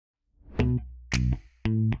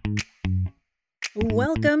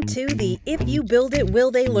Welcome to the If You Build It, Will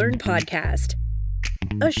They Learn podcast,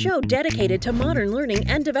 a show dedicated to modern learning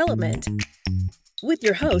and development, with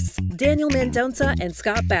your hosts, Daniel Mendonca and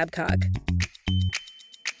Scott Babcock.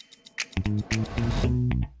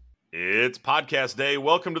 It's podcast day.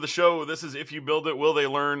 Welcome to the show. This is If You Build It, Will They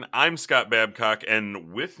Learn? I'm Scott Babcock,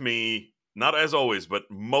 and with me, not as always, but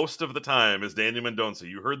most of the time, is Daniel Mendonca.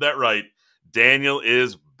 You heard that right. Daniel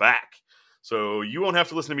is back. So you won't have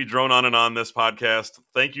to listen to me drone on and on this podcast.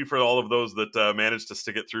 Thank you for all of those that managed to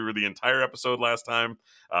stick it through the entire episode last time.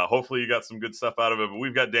 Hopefully you got some good stuff out of it, but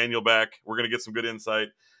we've got Daniel back. We're going to get some good insight.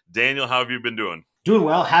 Daniel, how have you been doing? Doing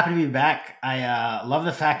well. Happy to be back. I love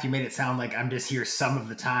the fact you made it sound like I'm just here some of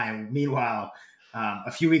the time. Meanwhile,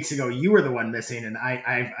 a few weeks ago, you were the one missing, and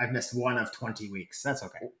I've missed one of 20 weeks. That's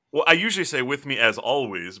okay. Well, I usually say with me as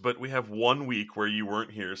always, but we have 1 week where you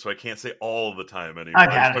weren't here, so I can't say all the time anymore.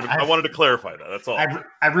 I wanted to clarify that. That's all.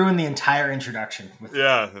 I ruined the entire introduction.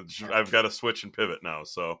 I've got to switch and pivot now.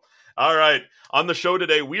 So, all right. On the show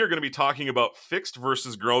today, we are going to be talking about fixed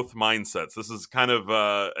versus growth mindsets. This is kind of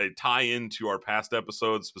a tie-in to our past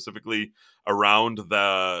episodes, specifically around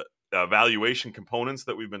the evaluation components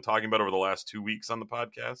that we've been talking about over the last 2 weeks on the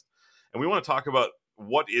podcast. And we want to talk about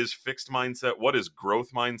what is fixed mindset, what is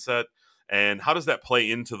growth mindset, and how does that play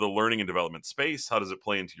into the learning and development space? How does it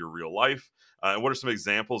play into your real life? And what are some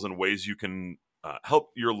examples and ways you can help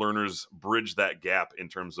your learners bridge that gap in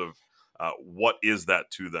terms of what is that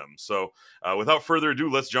to them? So without further ado,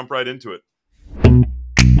 let's jump right into it.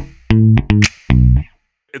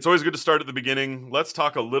 It's always good to start at the beginning. Let's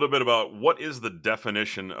talk a little bit about what is the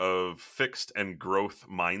definition of fixed and growth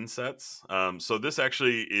mindsets. So this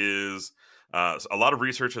actually is a lot of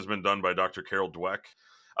research has been done by Dr. Carol Dweck.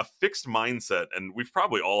 A fixed mindset, and we've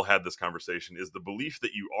probably all had this conversation, is the belief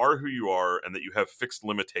that you are who you are and that you have fixed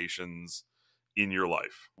limitations in your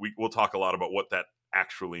life. We'll talk a lot about what that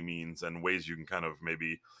actually means and ways you can kind of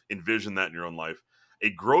maybe envision that in your own life. A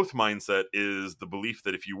growth mindset is the belief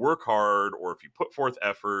that if you work hard or if you put forth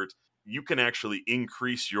effort, you can actually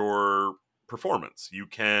increase your performance. You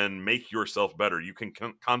can make yourself better. You can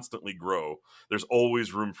constantly grow. There's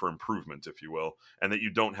always room for improvement, if you will, and that you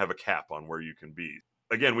don't have a cap on where you can be.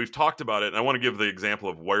 Again, we've talked about it, and I want to give the example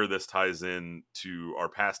of where this ties in to our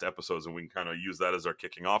past episodes, and we can kind of use that as our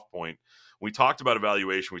kicking off point. We talked about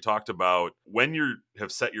evaluation. We talked about when you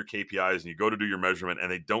have set your KPIs and you go to do your measurement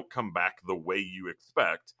and they don't come back the way you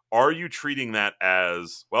expect, are you treating that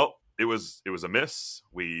as, well, it was a miss,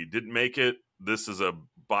 we didn't make it, this is a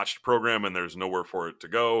botched program and there's nowhere for it to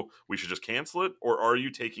go, we should just cancel it? Or are you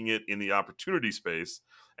taking it in the opportunity space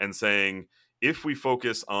and saying, if we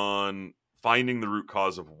focus on finding the root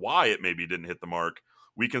cause of why it maybe didn't hit the mark,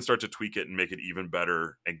 we can start to tweak it and make it even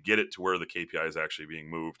better and get it to where the KPI is actually being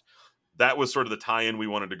moved? That was sort of the tie-in we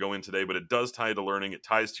wanted to go in today, but it does tie to learning. It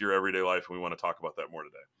ties to your everyday life, and we want to talk about that more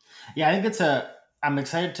today. Yeah, I think I'm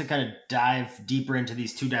excited to kind of dive deeper into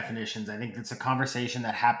these two definitions. I think it's a conversation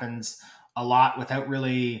that happens a lot without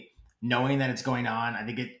really knowing that it's going on. I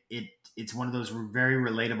think it's one of those very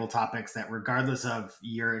relatable topics that, regardless of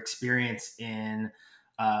your experience in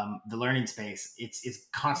the learning space, it's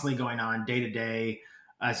constantly going on day to day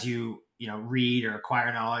as you read or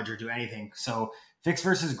acquire knowledge or do anything. So fixed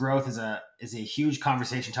versus growth is a huge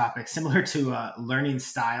conversation topic, similar to learning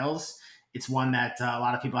styles. It's one that a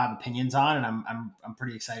lot of people have opinions on, and I'm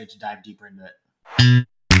pretty excited to dive deeper into it.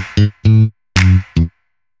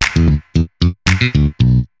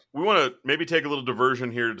 We want to maybe take a little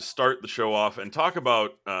diversion here to start the show off and talk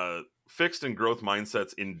about fixed and growth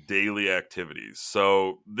mindsets in daily activities.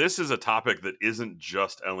 So this is a topic that isn't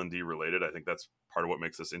just L&D related. I think that's part of what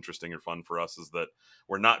makes this interesting or fun for us, is that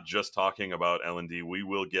we're not just talking about L&D. We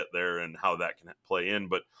will get there and how that can play in,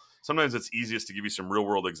 but sometimes it's easiest to give you some real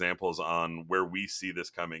world examples on where we see this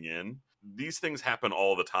coming in. These things happen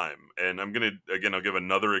all the time. And I'll give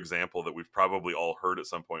another example that we've probably all heard at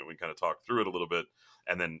some point. We can kind of talk through it a little bit,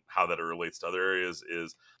 and then how that relates to other areas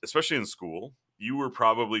is, especially in school, you were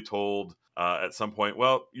probably told at some point,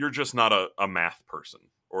 well, you're just not a math person,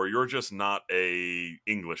 or you're just not a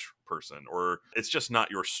English person, or it's just not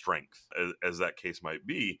your strength, as that case might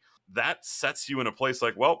be. That sets you in a place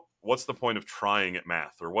like, well, what's the point of trying at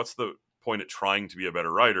math? Or what's the point at trying to be a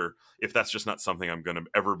better writer if that's just not something I'm going to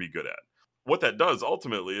ever be good at? What that does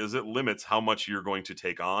ultimately is it limits how much you're going to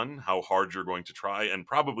take on, how hard you're going to try, and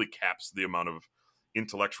probably caps the amount of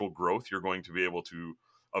intellectual growth you're going to be able to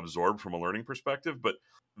absorb from a learning perspective. But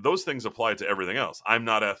those things apply to everything else. I'm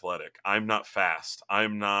not athletic. I'm not fast.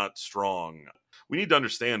 I'm not strong. We need to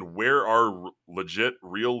understand where are legit,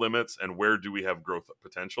 real limits and where do we have growth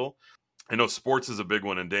potential. I know sports is a big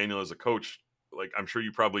one, and Daniel, as a coach, like, I'm sure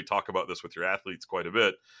you probably talk about this with your athletes quite a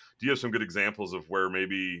bit. Do you have some good examples of where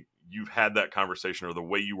maybe you've had that conversation, or the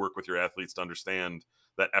way you work with your athletes to understand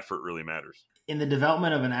that effort really matters? In the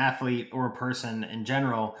development of an athlete or a person in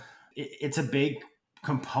general, it's a big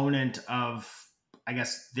component of, I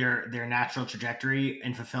guess, their natural trajectory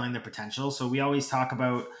in fulfilling their potential. So we always talk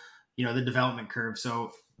about, the development curve.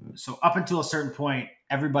 So up until a certain point,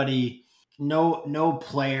 everybody, no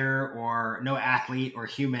player or no athlete or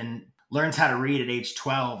human learns how to read at age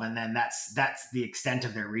 12, and then that's the extent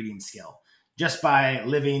of their reading skill. Just by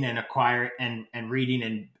living and and reading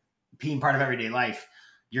and being part of everyday life,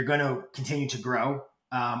 you're going to continue to grow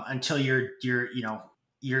until your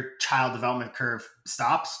child development curve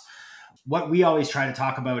stops. What we always try to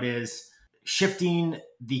talk about is shifting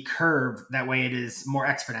the curve, that way it is more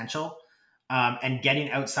exponential, and getting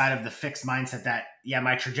outside of the fixed mindset that,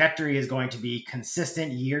 my trajectory is going to be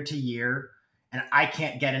consistent year to year, and I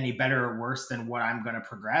can't get any better or worse than what I'm going to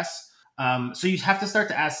progress. So you have to start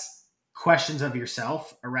to ask questions of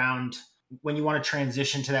yourself around when you want to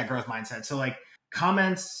transition to that growth mindset. So like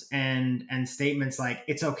comments and statements like,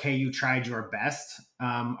 it's okay, you tried your best,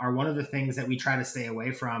 are one of the things that we try to stay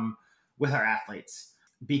away from with our athletes,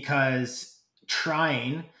 because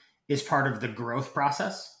trying is part of the growth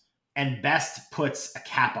process, and best puts a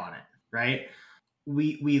cap on it, right?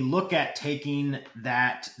 We look at taking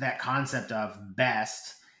that concept of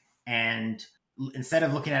best, and instead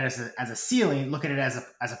of looking at it as a ceiling, look at it as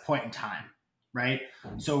a point in time, right?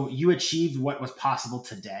 So you achieved what was possible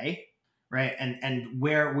today, right? And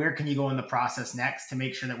where can you go in the process next to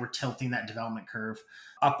make sure that we're tilting that development curve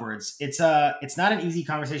upwards? It's not an easy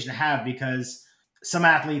conversation to have, because some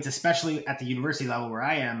athletes, especially at the university level where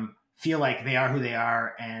I am, feel like they are who they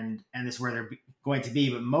are, and this is where they're going to be.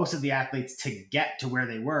 But most of the athletes, to get to where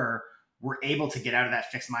they were able to get out of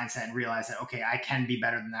that fixed mindset and realize that, okay, I can be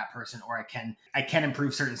better than that person, or I can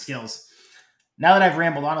improve certain skills. Now that I've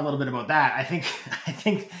rambled on a little bit about that, I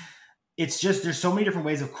think it's just, there's so many different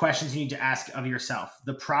ways of questions you need to ask of yourself.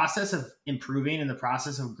 The process of improving and the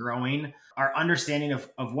process of growing, our understanding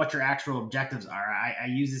of what your actual objectives are. I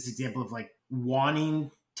use this example of like wanting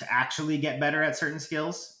to actually get better at certain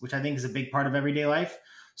skills, which I think is a big part of everyday life.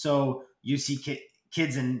 So you see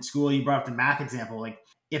kids in school, you brought up the math example. Like,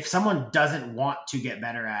 if someone doesn't want to get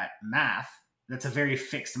better at math, that's a very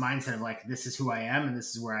fixed mindset of like, this is who I am and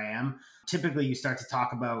this is where I am. Typically, you start to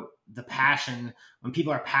talk about the passion. When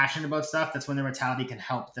people are passionate about stuff, that's when their mentality can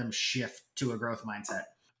help them shift to a growth mindset.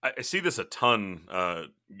 I see this a ton.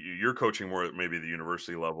 You're coaching more at maybe the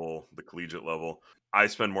university level, the collegiate level. I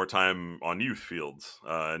spend more time on youth fields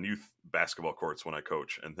and youth basketball courts when I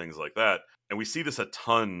coach and things like that. And we see this a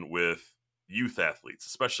ton with youth athletes,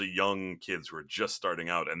 especially young kids who are just starting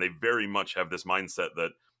out. And they very much have this mindset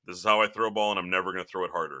that this is how I throw a ball and I'm never going to throw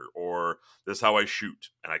it harder. Or this is how I shoot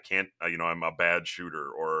and I can't, I'm a bad shooter,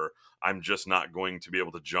 or I'm just not going to be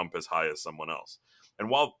able to jump as high as someone else. And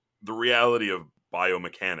while the reality of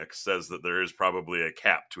biomechanics says that there is probably a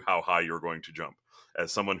cap to how high you're going to jump,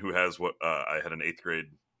 as someone who has what I had an 8th grade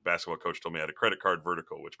basketball coach told me I had a credit card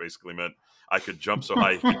vertical, which basically meant I could jump so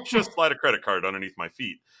high, he could just slide a credit card underneath my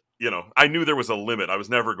feet. I knew there was a limit. I was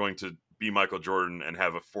never going to be Michael Jordan and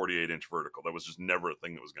have a 48-inch vertical. That was just never a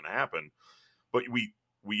thing that was going to happen. But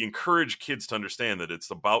we encourage kids to understand that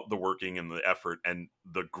it's about the working and the effort, and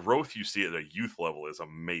the growth you see at a youth level is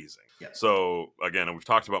amazing. Yeah. So again, we've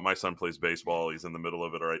talked about my son plays baseball. He's in the middle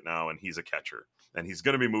of it right now, and he's a catcher. And he's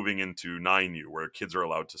going to be moving into 9U, where kids are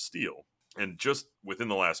allowed to steal. And just within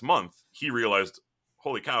the last month, he realized,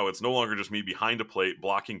 holy cow, it's no longer just me behind a plate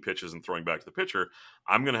blocking pitches and throwing back to the pitcher.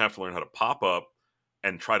 I'm going to have to learn how to pop up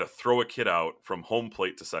and try to throw a kid out from home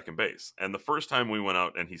plate to second base. And the first time we went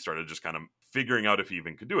out and he started just kind of figuring out if he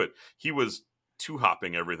even could do it, he was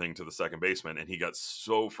two-hopping everything to the second baseman, and he got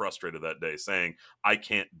so frustrated that day saying, I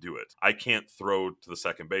can't do it. I can't throw to the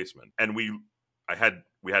second baseman. And we had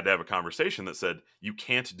to have a conversation that said, you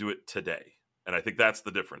can't do it today. And I think that's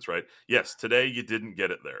the difference, right? Yes, today you didn't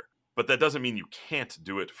get it there, but that doesn't mean you can't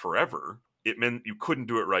do it forever. It meant you couldn't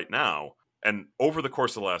do it right now. And over the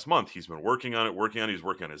course of the last month, he's been working on it. He's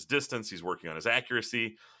working on his distance. He's working on his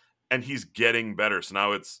accuracy, and he's getting better. So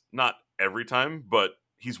now it's not every time, but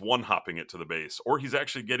he's one-hopping it to the base, or he's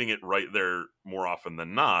actually getting it right there more often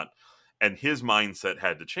than not. And his mindset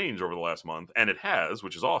had to change over the last month, and it has,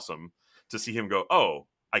 which is awesome to see him go, oh,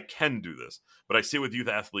 I can do this. But I see with youth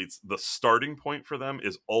athletes, the starting point for them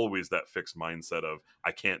is always that fixed mindset of,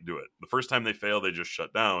 I can't do it. The first time they fail, they just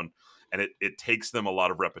shut down. And it takes them a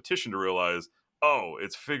lot of repetition to realize, oh,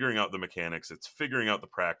 it's figuring out the mechanics. It's figuring out the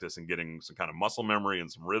practice and getting some kind of muscle memory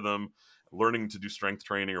and some rhythm, learning to do strength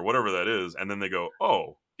training or whatever that is. And then they go,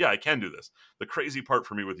 oh, yeah, I can do this. The crazy part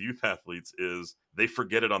for me with youth athletes is they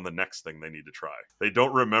forget it on the next thing they need to try. They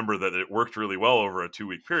don't remember that it worked really well over a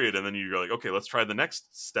 2-week period. And then you're like, okay, let's try the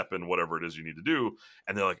next step in whatever it is you need to do.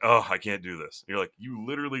 And they're like, oh, I can't do this. And you're like, you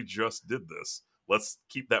literally just did this. Let's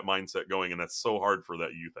keep that mindset going. And that's so hard for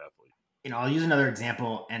that youth athlete. I'll use another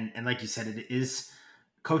example. And like you said, it is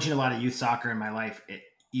coaching a lot of youth soccer in my life.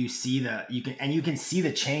 You can see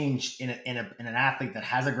the change in an athlete that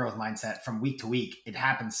has a growth mindset from week to week. It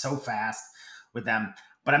happens so fast with them.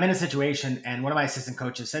 But I'm in a situation, and one of my assistant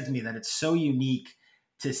coaches said to me that it's so unique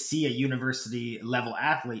to see a university level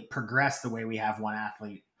athlete progress the way we have one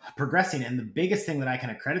athlete progressing. And the biggest thing that I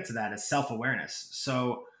can accredit to that is self-awareness.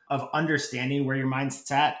 So of understanding where your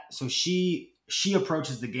mindset's at. So she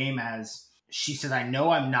approaches the game as, she says, I know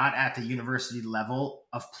I'm not at the university level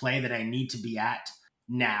of play that I need to be at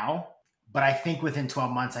now, but I think within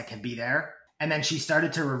 12 months I can be there. And then she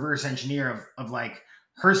started to reverse engineer of like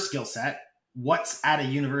her skill set, what's at a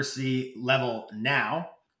university level now.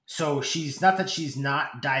 So she's not that she's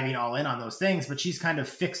not diving all in on those things, but she's kind of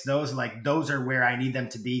fixed those, like those are where I need them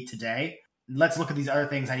to be today. Let's look at these other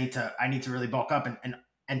things I need to really bulk up.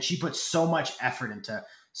 And she puts so much effort into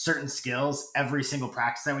certain skills every single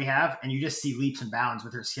practice that we have. And you just see leaps and bounds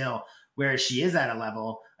with her skill, whereas she is at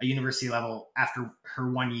a university level after her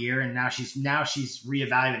 1 year. And now she's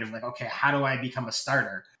reevaluated like, okay, how do I become a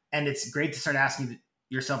starter? And it's great to start asking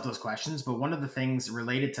yourself those questions. But one of the things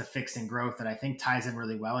related to fixed and growth that I think ties in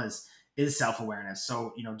really well is self-awareness.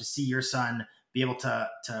 So, to see your son be able to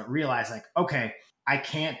realize like, okay, I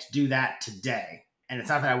can't do that today. And it's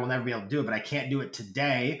not that I will never be able to do it, but I can't do it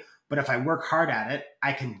today. But if I work hard at it,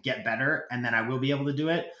 I can get better and then I will be able to do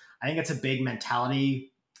it. I think it's a big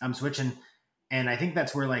mentality switch. And I think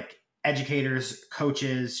that's where like educators,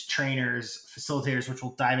 coaches, trainers, facilitators, which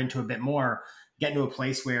we'll dive into a bit more, get into a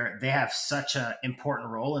place where they have such an important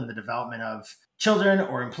role in the development of children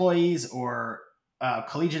or employees or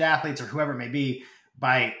collegiate athletes or whoever it may be,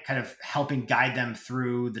 by kind of helping guide them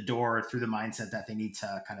through the door, through the mindset that they need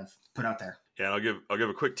to kind of put out there. Yeah, and I'll give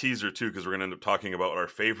a quick teaser too, because we're going to end up talking about our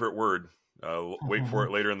favorite word. Wait for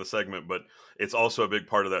it later in the segment, but it's also a big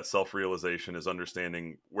part of that self-realization is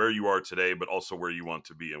understanding where you are today, but also where you want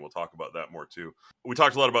to be. And we'll talk about that more too. We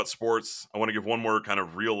talked a lot about sports. I want to give one more kind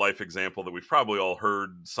of real life example that we've probably all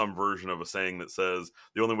heard some version of a saying that says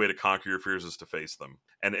the only way to conquer your fears is to face them.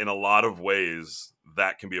 And in a lot of ways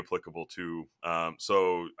that can be applicable to.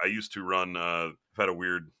 So I used to run, I've had a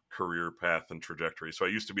weird career path and trajectory. So I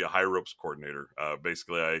used to be a high ropes coordinator.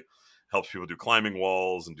 Basically I helps people do climbing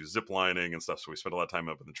walls and do zip lining and stuff. So we spent a lot of time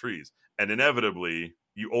up in the trees. And inevitably,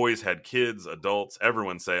 you always had kids, adults,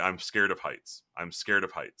 everyone say, I'm scared of heights. I'm scared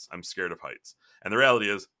of heights. I'm scared of heights. And the reality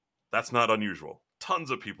is, that's not unusual.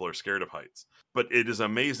 Tons of people are scared of heights. But it is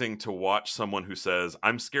amazing to watch someone who says,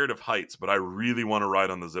 I'm scared of heights, but I really want to ride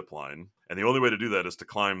on the zip line. And the only way to do that is to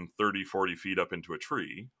climb 30, 40 feet up into a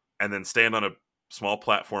tree and then stand on a small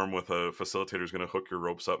platform with a facilitator who's going to hook your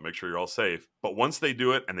ropes up, make sure you're all safe. But once they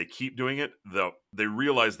do it and they keep doing it, they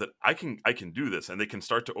realize that I can do this, and they can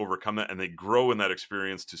start to overcome that, and they grow in that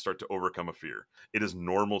experience to start to overcome a fear. It is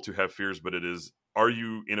normal to have fears, but are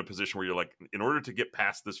you in a position where you're like, in order to get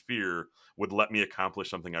past this fear would let me accomplish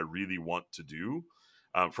something I really want to do?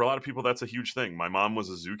 For a lot of people, that's a huge thing. My mom was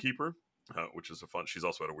a zookeeper. Which is she's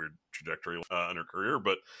also had a weird trajectory in her career,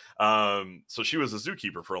 but so she was a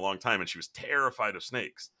zookeeper for a long time, and she was terrified of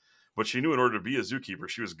snakes. But she knew in order to be a zookeeper,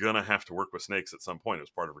 she was going to have to work with snakes at some point. It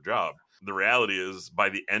was part of her job. The reality is, by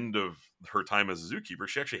the end of her time as a zookeeper,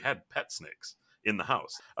 she actually had pet snakes in the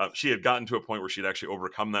house. She had gotten to a point where she'd actually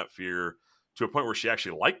overcome that fear, to a point where she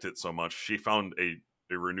actually liked it so much, she found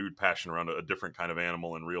a renewed passion around a different kind of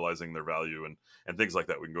animal and realizing their value and things like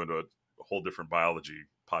that. We can go into a whole different biology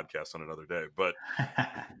podcast on another day. But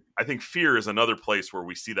I think fear is another place where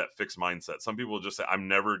we see that fixed mindset. Some people will just say, I'm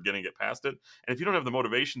never going to get past it. And if you don't have the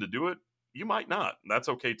motivation to do it, you might not. That's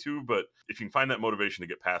okay too. But if you can find that motivation to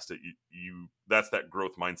get past it, that's that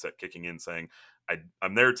growth mindset kicking in, saying,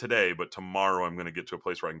 I'm there today, but tomorrow I'm going to get to a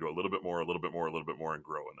place where I can do a little bit more, a little bit more, a little bit more, and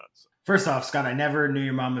grow in that. First off, Scott, I never knew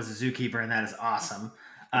your mom was a zookeeper, and that is awesome.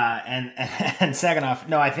 And second off,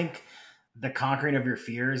 no, I think the conquering of your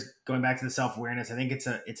fears, going back to the self-awareness, I think it's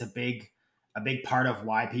a big part of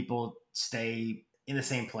why people stay in the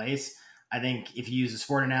same place. I think if you use a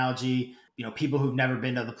sport analogy, people who've never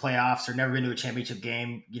been to the playoffs or never been to a championship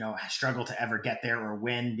game, struggle to ever get there or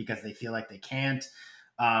win because they feel like they can't.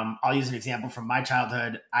 I'll use an example from my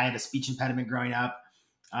childhood. I had a speech impediment growing up.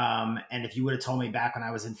 And if you would have told me back when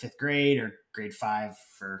I was in 5th grade or grade 5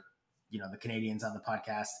 for, the Canadians on the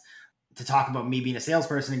podcast, to talk about me being a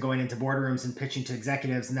salesperson and going into boardrooms and pitching to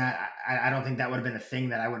executives, and that I don't think that would have been a thing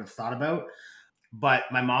that I would have thought about. But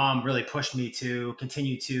my mom really pushed me to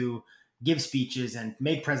continue to give speeches and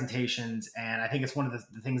make presentations. And I think it's one of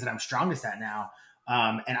the things that I'm strongest at now.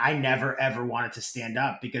 And I never, ever wanted to stand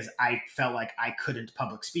up because I felt like I couldn't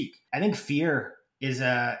public speak. I think fear is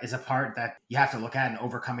a part that you have to look at, and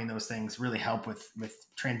overcoming those things really help with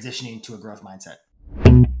transitioning to a growth mindset.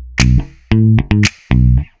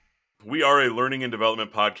 We are a learning and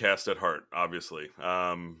development podcast at heart, obviously.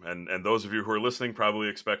 And those of you who are listening probably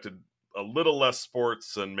expected a little less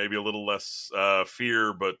sports and maybe a little less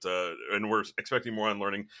fear, but and we're expecting more on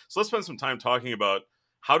learning. So let's spend some time talking about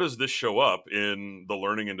how does this show up in the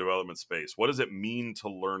learning and development space? What does it mean to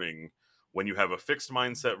learning when you have a fixed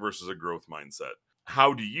mindset versus a growth mindset?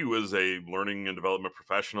 How do you, as a learning and development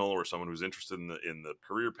professional or someone who's interested in the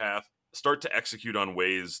career path, start to execute on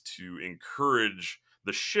ways to encourage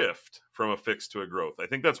the shift from a fixed to a growth? I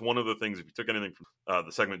think that's one of the things, if you took anything from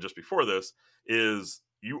the segment just before this, is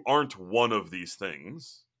you aren't one of these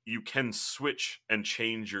things. You can switch and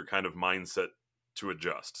change your kind of mindset to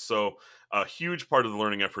adjust. So a huge part of the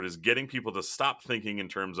learning effort is getting people to stop thinking in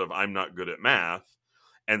terms of I'm not good at math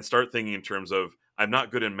and start thinking in terms of I'm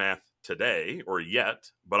not good in math today or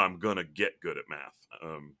yet, but I'm going to get good at math.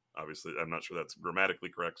 Obviously, I'm not sure that's grammatically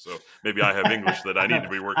correct, so maybe I have English that I need to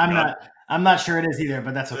be working on. I'm not sure it is either,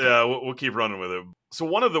 but that's okay. Yeah, we'll keep running with it. So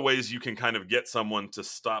one of the ways you can kind of get someone to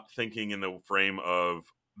stop thinking in the frame of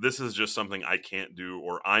this is just something I can't do,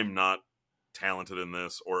 or I'm not talented in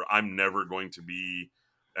this, or I'm never going to be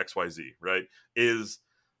XYZ, right, is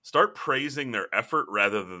start praising their effort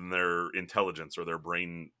rather than their intelligence or their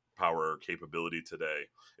brain power or capability today.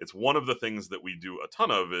 It's one of the things that we do a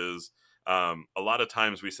ton of is a lot of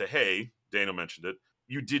times we say, hey, Daniel mentioned it,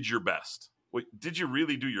 you did your best. Wait, did you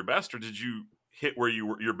really do your best, or did you hit where you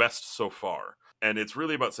were your best so far? And it's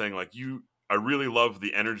really about saying like, I really love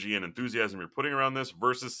the energy and enthusiasm you're putting around this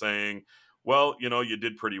versus saying, well, you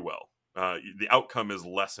did pretty well. The outcome is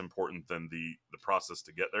less important than the process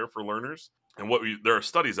to get there for learners. And there are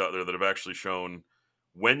studies out there that have actually shown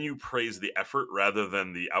when you praise the effort rather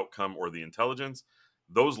than the outcome or the intelligence,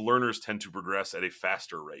 those learners tend to progress at a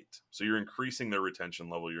faster rate. So you're increasing their retention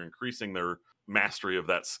level, you're increasing their mastery of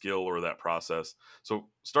that skill or that process. So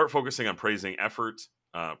start focusing on praising effort,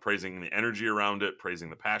 praising the energy around it, praising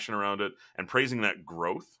the passion around it, and praising that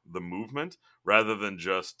growth, the movement, rather than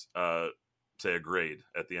just, say, a grade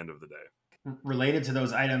at the end of the day. Related to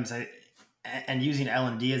those items, and using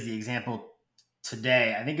L&D as the example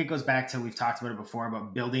today, I think it goes back to, we've talked about it before,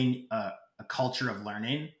 about building a culture of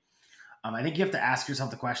learning. I think you have to ask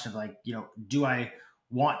yourself the question of like, do I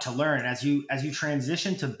want to learn? And as you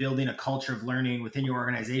transition to building a culture of learning within your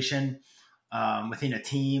organization, within a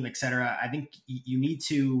team, et cetera, I think you need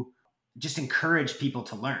to just encourage people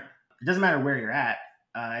to learn. It doesn't matter where you're at.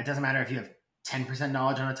 It doesn't matter if you have 10%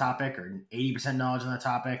 knowledge on a topic or 80% knowledge on a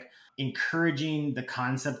topic. Encouraging the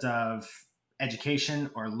concept of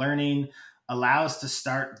education or learning allows to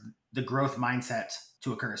start the growth mindset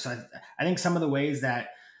to occur. So I think some of the ways that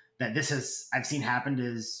I've seen happen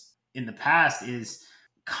is in the past is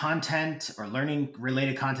content or learning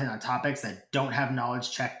related content on topics that don't have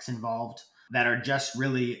knowledge checks involved, that are just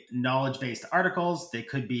really knowledge-based articles. They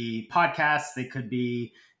could be podcasts, they could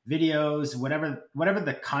be videos, whatever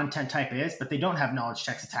the content type is, but they don't have knowledge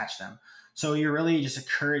checks attached to them. So you're really just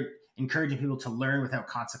encouraging people to learn without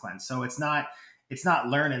consequence. So it's not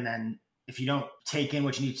learn, and then if you don't take in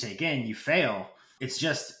what you need to take in, you fail. It's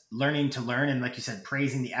just learning to learn. And like you said,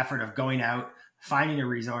 praising the effort of going out, finding a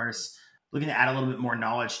resource, looking to add a little bit more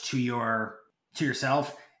knowledge to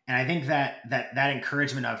yourself. And I think that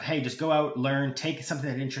encouragement of, hey, just go out, learn, take something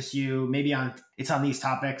that interests you. Maybe it's on these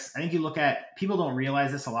topics. I think you look at, people don't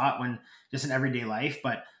realize this a lot when just in everyday life,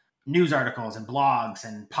 but news articles and blogs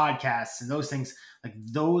and podcasts and those things, like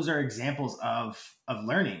those are examples of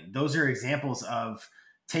learning. Those are examples of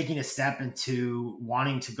taking a step into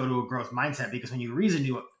wanting to go to a growth mindset, because when you read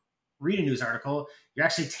a news article, you're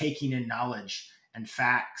actually taking in knowledge and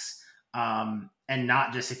facts, and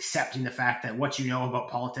not just accepting the fact that what you know about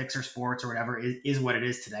politics or sports or whatever is what it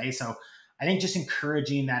is today. So I think just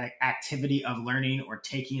encouraging that activity of learning or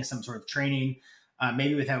taking some sort of training,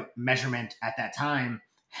 maybe without measurement at that time,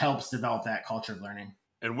 helps develop that culture of learning.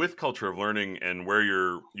 And with culture of learning and where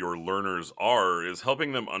your learners are is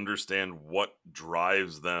helping them understand what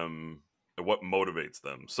drives them and what motivates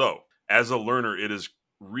them. So as a learner, it is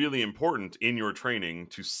really important in your training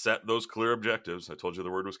to set those clear objectives. I told you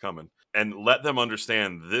the word was coming, and let them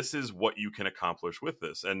understand this is what you can accomplish with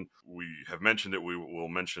this. And we have mentioned it, we will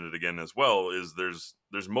mention it again as well, is there's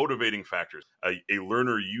motivating factors a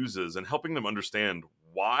learner uses, and helping them understand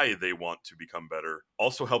why they want to become better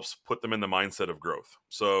also helps put them in the mindset of growth.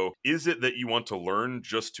 So is it that you want to learn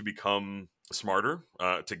just to become smarter,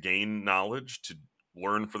 to gain knowledge, to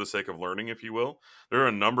learn for the sake of learning, if you will? There are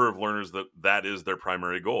a number of learners that is their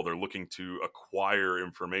primary goal. They're looking to acquire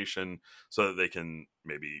information so that they can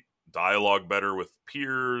maybe dialogue better with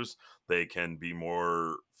peers. They can be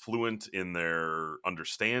more fluent in their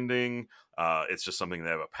understanding. It's just something they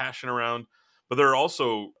have a passion around. But there are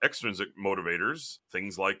also extrinsic motivators,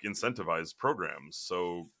 things like incentivized programs.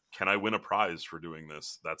 So can I win a prize for doing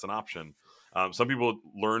this? That's an option. Some people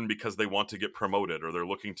learn because they want to get promoted, or they're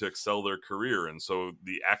looking to excel their career. And so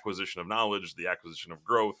the acquisition of knowledge, the acquisition of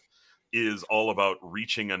growth is all about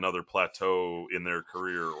reaching another plateau in their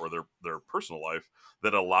career or their personal life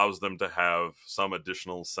that allows them to have some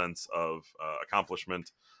additional sense of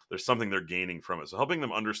accomplishment. There's something they're gaining from it. So helping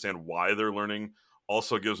them understand why they're learning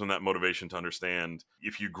also gives them that motivation to understand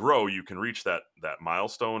if you grow, you can reach that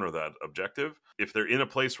milestone or that objective. If they're in a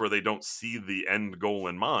place where they don't see the end goal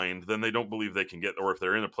in mind, then they don't believe they can get, or if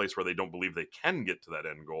they're in a place where they don't believe they can get to that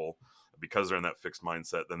end goal because they're in that fixed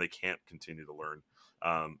mindset, then they can't continue to learn.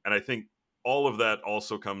 And I think all of that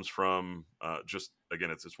also comes from just, again,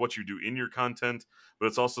 it's what you do in your content, but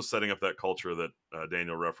it's also setting up that culture that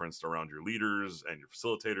Daniel referenced around your leaders and your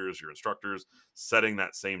facilitators, your instructors, setting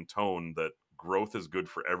that same tone that growth is good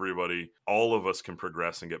for everybody. All of us can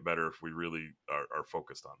progress and get better if we really are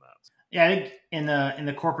focused on that. Yeah, I think in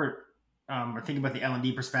the corporate, or thinking about the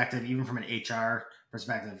L&D perspective, even from an HR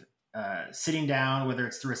perspective, sitting down, whether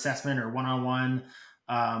it's through assessment or one-on-one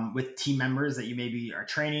with team members that you maybe are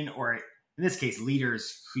training, or in this case,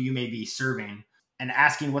 leaders who you may be serving, and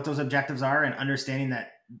asking what those objectives are and understanding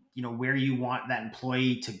that, where you want that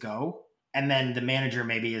employee to go. And then the manager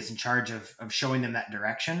maybe is in charge of showing them that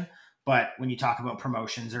direction. But when you talk about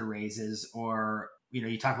promotions or raises, or,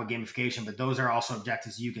 you talk about gamification, but those are also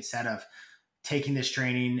objectives you can set of taking this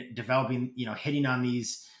training, developing, hitting on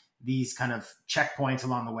these kind of checkpoints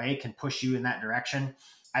along the way can push you in that direction.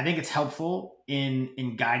 I think it's helpful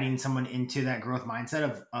in guiding someone into that growth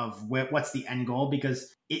mindset of what's the end goal,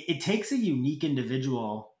 because it takes a unique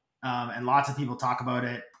individual, and lots of people talk about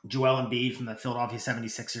it. Joel Embiid from the Philadelphia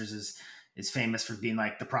 76ers is famous for being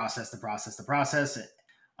like the process.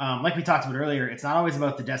 Like we talked about earlier, it's not always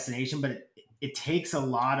about the destination, but it takes a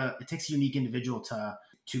unique individual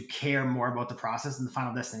to care more about the process and the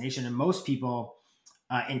final destination. And most people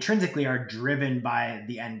intrinsically are driven by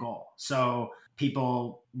the end goal. So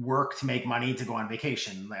people work to make money to go on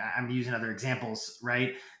vacation. I'm using other examples,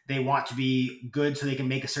 right? They want to be good so they can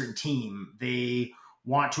make a certain team. They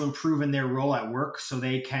want to improve in their role at work so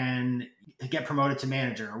they can get promoted to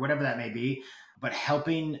manager or whatever that may be. But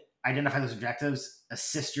helping identify those objectives,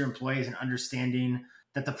 assist your employees in understanding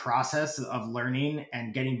that the process of learning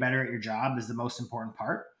and getting better at your job is the most important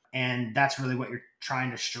part. And that's really what you're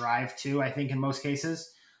trying to strive to, I think, in most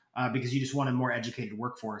cases, because you just want a more educated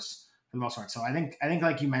workforce for the most part. So I think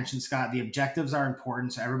like you mentioned, Scott, the objectives are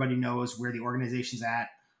important. So everybody knows where the organization's at,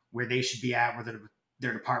 where they should be at, where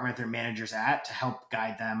their department, their manager's at, to help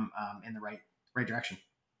guide them in the right direction.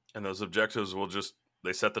 And those objectives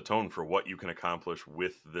they set the tone for what you can accomplish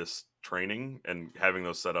with this training, and having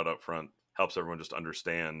those set out up front helps everyone just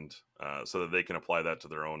understand so that they can apply that to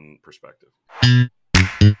their own perspective.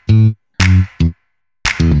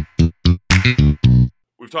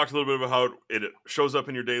 We've talked a little bit about how it shows up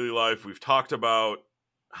in your daily life. We've talked about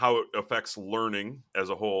how it affects learning as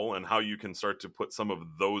a whole and how you can start to put some of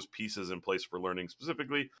those pieces in place for learning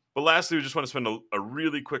specifically. But lastly, we just want to spend a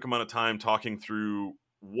really quick amount of time talking through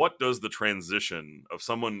what does the transition of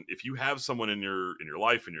someone, if you have someone in your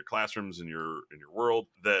life, in your classrooms, in your world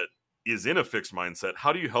that is in a fixed mindset,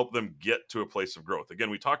 how do you help them get to a place of growth?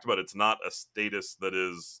 Again, we talked about it's not a status that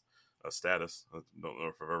is a status. I don't know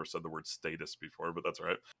if I've ever said the word status before, but that's all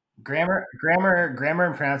right. Grammar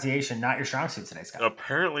and pronunciation, not your strong suit today, Scott.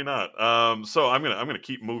 Apparently not. So I'm gonna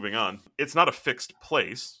keep moving on. It's not a fixed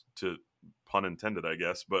place, to pun intended, I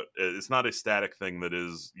guess, but it's not a static thing that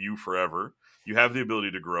is you forever. You have the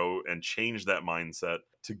ability to grow and change that mindset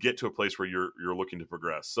to get to a place where you're looking to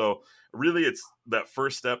progress. So really, it's that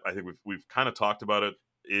first step. I think we've kind of talked about it,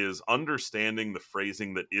 is understanding the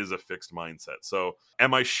phrasing that is a fixed mindset. So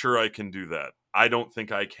am I sure I can do that? I don't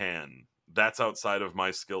think I can. That's outside of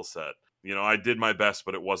my skill set. I did my best,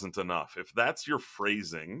 but it wasn't enough. If that's your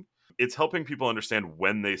phrasing, it's helping people understand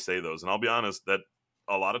when they say those. And I'll be honest, that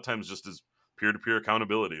a lot of times just is peer-to-peer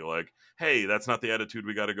accountability, like, hey, that's not the attitude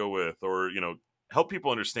we got to go with, or, help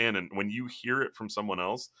people understand. And when you hear it from someone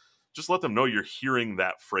else, just let them know you're hearing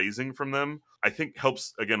that phrasing from them. I think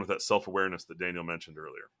helps, again, with that self-awareness that Daniel mentioned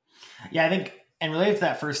earlier. Yeah, I think, and related to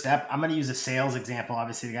that first step, I'm going to use a sales example.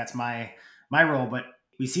 Obviously, that's my role, but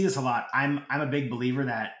we see this a lot. I'm a big believer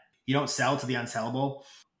that you don't sell to the unsellable,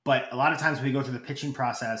 but a lot of times when we go through the pitching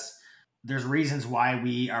process, there's reasons why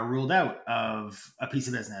we are ruled out of a piece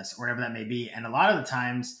of business or whatever that may be. And a lot of the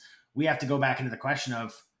times we have to go back into the question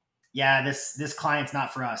of, yeah, this client's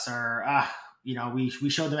not for us, or we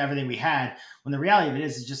showed them everything we had. When the reality of it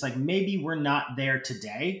is just like, maybe we're not there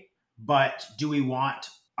today, but do we want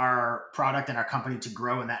our product and our company to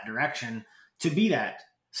grow in that direction to be that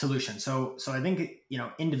solution? So I think,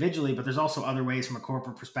 individually, but there's also other ways from a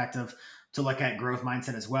corporate perspective to look at growth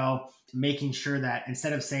mindset as well, making sure that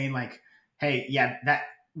instead of saying like, hey, yeah, that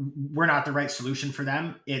we're not the right solution for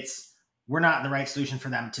them, it's we're not the right solution for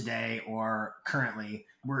them today or currently.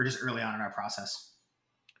 We're just early on in our process.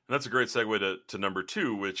 And that's a great segue to number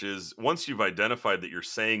 2, which is, once you've identified that you're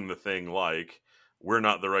saying the thing like, we're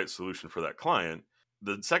not the right solution for that client,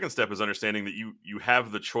 the second step is understanding that you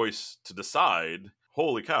have the choice to decide,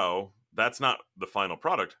 holy cow, that's not the final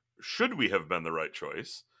product. Should we have been the right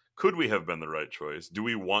choice? Could we have been the right choice? Do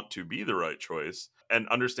we want to be the right choice? And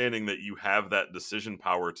understanding that you have that decision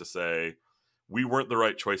power to say, we weren't the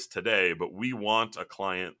right choice today, but we want a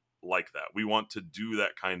client like that. We want to do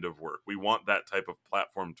that kind of work. We want that type of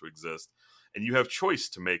platform to exist. And you have choice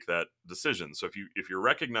to make that decision. So if you're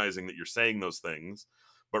recognizing that you're saying those things,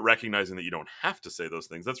 but recognizing that you don't have to say those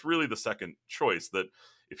things, that's really the second choice. That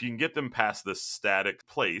if you can get them past this static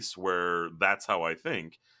place where that's how I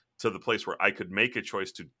think, to the place where I could make a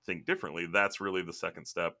choice to think differently, that's really the second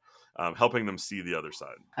step, helping them see the other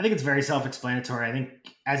side. I think it's very self-explanatory. I think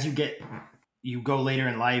as you go later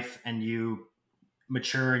in life and you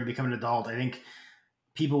mature and become an adult, I think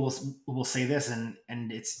people will say this, and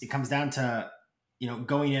it comes down to,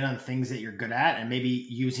 going in on things that you're good at, and maybe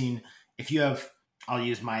using, I'll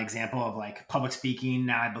use my example of like public speaking.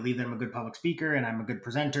 Now I believe that I'm a good public speaker and I'm a good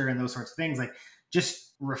presenter and those sorts of things, like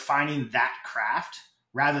just refining that craft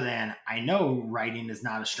rather than, I know writing is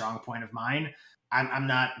not a strong point of mine. I'm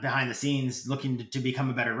not behind the scenes looking to become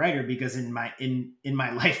a better writer, because in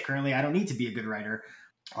my life currently, I don't need to be a good writer,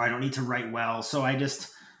 or I don't need to write well. So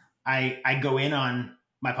I go in on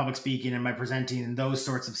my public speaking and my presenting and those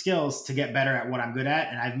sorts of skills to get better at what I'm good at.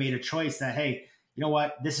 And I've made a choice that, hey, you know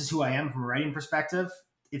what, this is who I am from a writing perspective.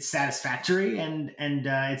 It's satisfactory and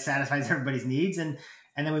it satisfies everybody's needs. And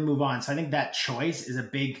then we move on. So I think that choice is a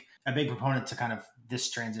big proponent to kind of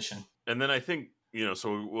this transition. And then I think,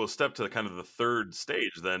 so we'll step to kind of the third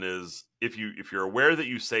stage then, is if you're aware that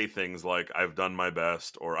you say things like, I've done my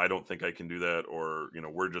best, or I don't think I can do that, or,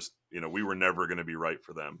 we're just, we were never going to be right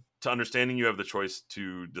for them, to understanding you have the choice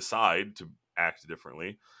to decide to act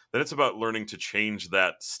differently, then it's about learning to change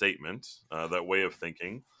that statement, that way of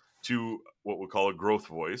thinking, to what we call a growth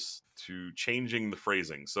voice, to changing the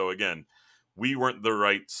phrasing. So again, we weren't the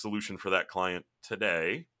right solution for that client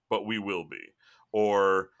today, but we will be.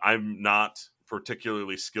 Or I'm not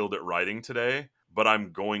particularly skilled at writing today, but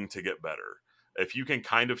I'm going to get better. If you can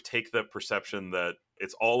kind of take that perception that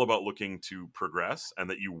it's all about looking to progress and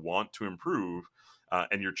that you want to improve,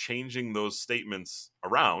 and you're changing those statements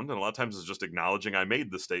around, and a lot of times it's just acknowledging I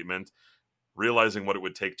made the statement, realizing what it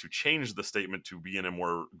would take to change the statement to be in a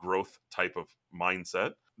more growth type of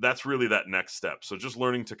mindset, that's really that next step. So just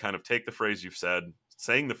learning to kind of take the phrase you've said,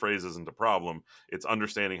 saying the phrase isn't a problem, it's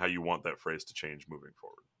understanding how you want that phrase to change moving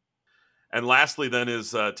forward. And lastly, then,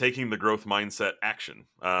 is taking the growth mindset action,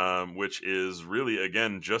 which is really,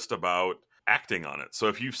 again, just about acting on it. So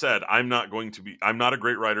if you've said, I'm not a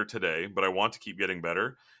great writer today, but I want to keep getting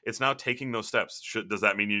better, it's now taking those steps. Does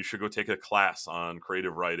that mean you should go take a class on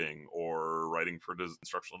creative writing or writing for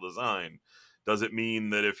instructional design? Does it mean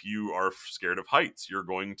that if you are scared of heights, you're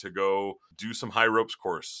going to go do some high ropes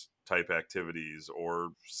course type activities,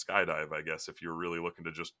 or skydive, I guess, if you're really looking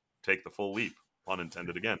to just take the full leap, pun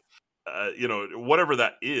intended again. Whatever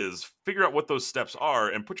that is, figure out what those steps are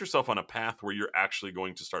and put yourself on a path where you're actually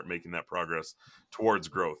going to start making that progress towards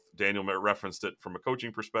growth. Daniel referenced it from a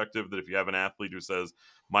coaching perspective, that if you have an athlete who says,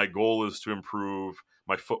 my goal is to improve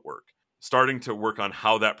my footwork, starting to work on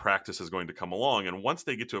how that practice is going to come along. And once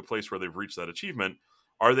they get to a place where they've reached that achievement,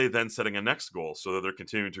 are they then setting a next goal so that they're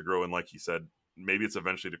continuing to grow? And like he said, maybe it's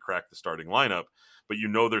eventually to crack the starting lineup, but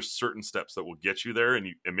there's certain steps that will get you there,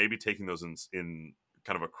 and maybe taking those in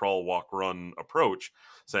kind of a crawl, walk, run approach,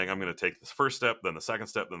 saying, I'm going to take this first step, then the second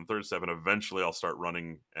step, then the third step, and eventually I'll start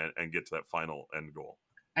running and get to that final end goal.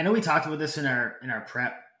 I know we talked about this in our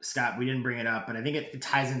prep, Scott. We didn't bring it up, but I think it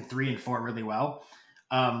ties in 3 and 4 really well.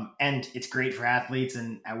 And it's great for athletes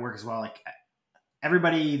and at work as well. Like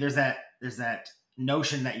everybody, there's that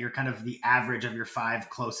notion that you're kind of the average of your 5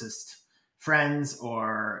 closest friends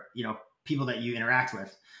or, people that you interact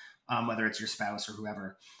with, whether it's your spouse or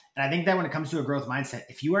whoever. And I think that when it comes to a growth mindset,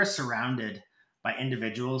 if you are surrounded by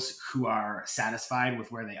individuals who are satisfied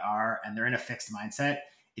with where they are and they're in a fixed mindset,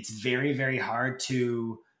 it's very, very hard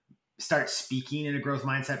to start speaking in a growth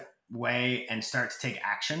mindset way and start to take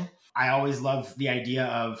action. I always love the idea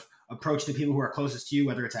of approach the people who are closest to you,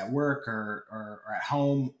 whether it's at work or at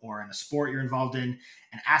home or in a sport you're involved in,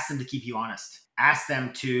 and ask them to keep you honest. Ask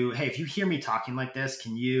them to, hey, if you hear me talking like this,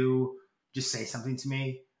 can you just say something to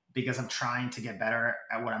me? Because I'm trying to get better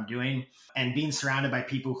at what I'm doing. And being surrounded by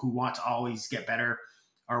people who want to always get better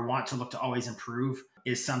or want to look to always improve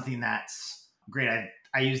is something that's great.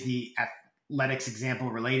 I use the athletics example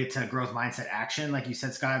related to growth mindset action. Like you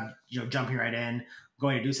said, Scott, jumping right in,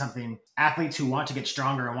 going to do something. Athletes who want to get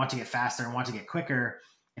stronger and want to get faster and want to get quicker,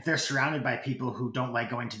 if they're surrounded by people who don't like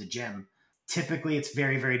going to the gym, typically it's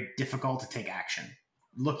very, very difficult to take action.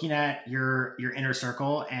 Looking at your inner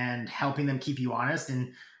circle and helping them keep you honest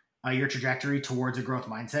and your trajectory towards a growth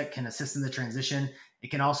mindset can assist in the transition.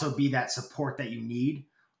 It can also be that support that you need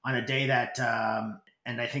on a day that,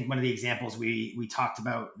 and I think one of the examples we talked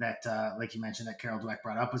about that, like you mentioned, that Carol Dweck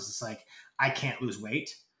brought up was just like, I can't lose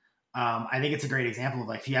weight. I think it's a great example of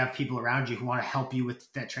like, if you have people around you who want to help you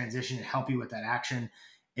with that transition and help you with that action,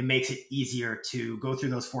 it makes it easier to go through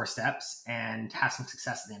those 4 steps and have some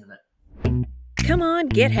success at the end of it. Come on,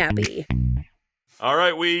 get happy. All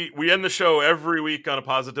right, we end the show every week on a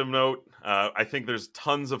positive note. I think there's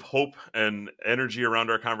tons of hope and energy around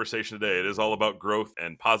our conversation today. It is all about growth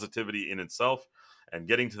and positivity in itself and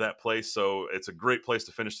getting to that place. So it's a great place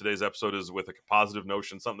to finish today's episode is with a positive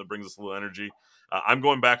notion, something that brings us a little energy. I'm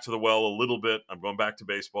going back to the well a little bit. I'm going back to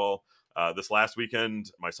baseball. This last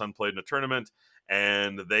weekend, my son played in a tournament,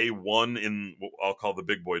 and they won in what I'll call the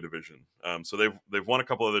big boy division. So they've won a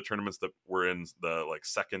couple other tournaments that were in the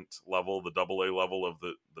second level, the AA level of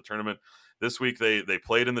the tournament. This week they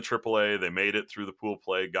played in the AAA. They made it through the pool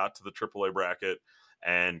play, got to the AAA bracket,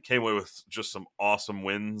 and came away with just some awesome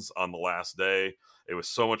wins on the last day. It was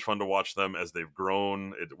so much fun to watch them as they've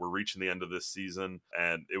grown. We're reaching the end of this season,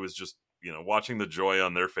 and it was just watching the joy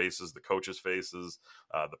on their faces, the coaches' faces,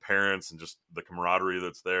 the parents, and just the camaraderie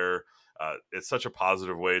that's there. It's such a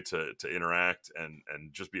positive way to interact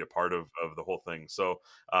and just be a part of the whole thing. So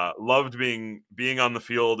loved being on the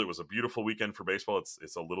field. It was a beautiful weekend for baseball.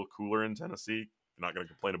 It's a little cooler in Tennessee. Not going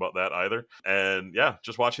to complain about that either. And yeah,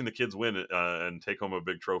 just watching the kids win and take home a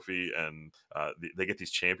big trophy, and they get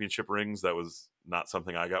these championship rings. That was not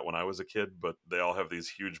something I got when I was a kid, but they all have these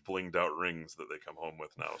huge blinged out rings that they come home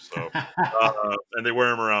with now. So and they wear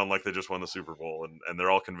them around like they just won the Super Bowl, and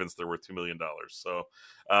they're all convinced they're worth $2 million. So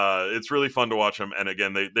it's really fun to watch them. And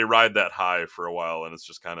again, they ride that high for a while, and it's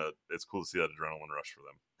just it's cool to see that adrenaline rush for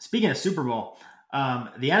them. Speaking of Super Bowl,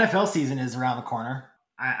 the NFL season is around the corner.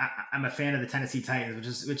 I'm a fan of the Tennessee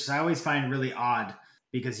Titans, which I always find really odd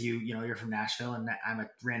because you're from Nashville and I'm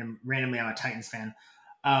randomly I'm a Titans fan.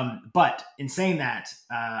 But in saying that,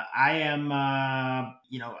 I am,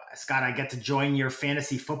 Scott, I get to join your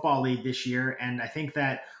fantasy football league this year. And I think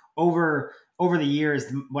that over the years,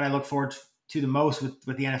 what I look forward to the most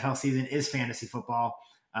with the NFL season is fantasy football.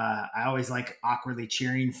 I always like awkwardly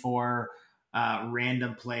cheering for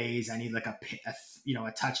random plays. I need like a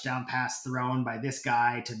touchdown pass thrown by this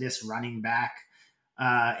guy to this running back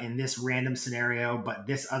in this random scenario, but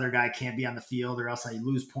this other guy can't be on the field or else I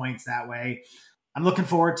lose points that way. I'm looking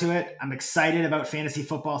forward to it. I'm excited about fantasy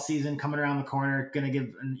football season coming around the corner. Going to give,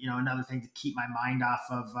 another thing to keep my mind off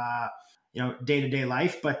of, day-to-day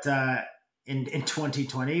life, but in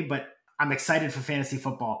 2020, but I'm excited for fantasy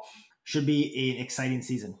football. Should be an exciting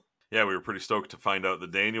season. Yeah, we were pretty stoked to find out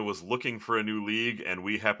that Daniel was looking for a new league, and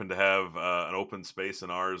we happen to have an open space in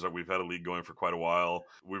ours. We've had a league going for quite a while.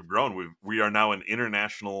 We've grown. We are now an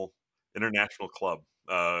international club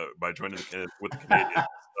by joining with the Canadians.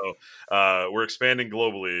 So we're expanding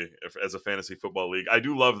globally as a fantasy football league. I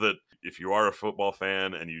do love that if you are a football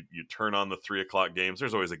fan and you turn on the 3:00 games,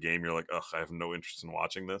 there's always a game you're like, ugh, I have no interest in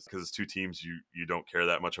watching this because it's two teams you don't care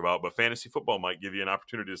that much about. But fantasy football might give you an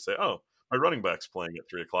opportunity to say, oh, my running back's playing at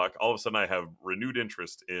 3:00. All of a sudden I have renewed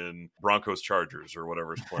interest in Broncos Chargers or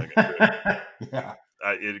whatever's playing at 3:00. Yeah.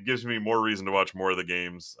 It gives me more reason to watch more of the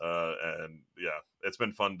games. And yeah, it's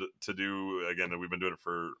been fun to do. Again, we've been doing it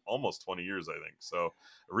for almost 20 years, I think. So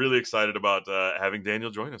really excited about having Daniel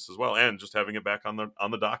join us as well, and just having it back on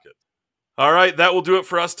the docket. All right, that will do it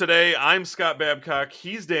for us today. I'm Scott Babcock.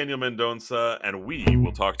 He's Daniel Mendonca, and we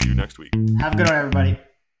will talk to you next week. Have a good one, everybody.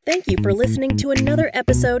 Thank you for listening to another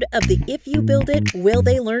episode of the If You Build It, Will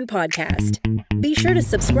They Learn podcast. Be sure to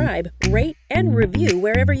subscribe, rate, and review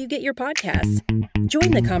wherever you get your podcasts. Join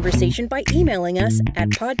the conversation by emailing us at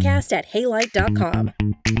podcast@haylight.com.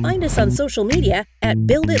 Find us on social media at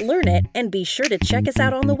Build It, Learn It, and be sure to check us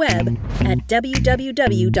out on the web at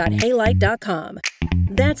www.haylight.com.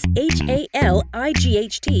 That's HALIGHT.com.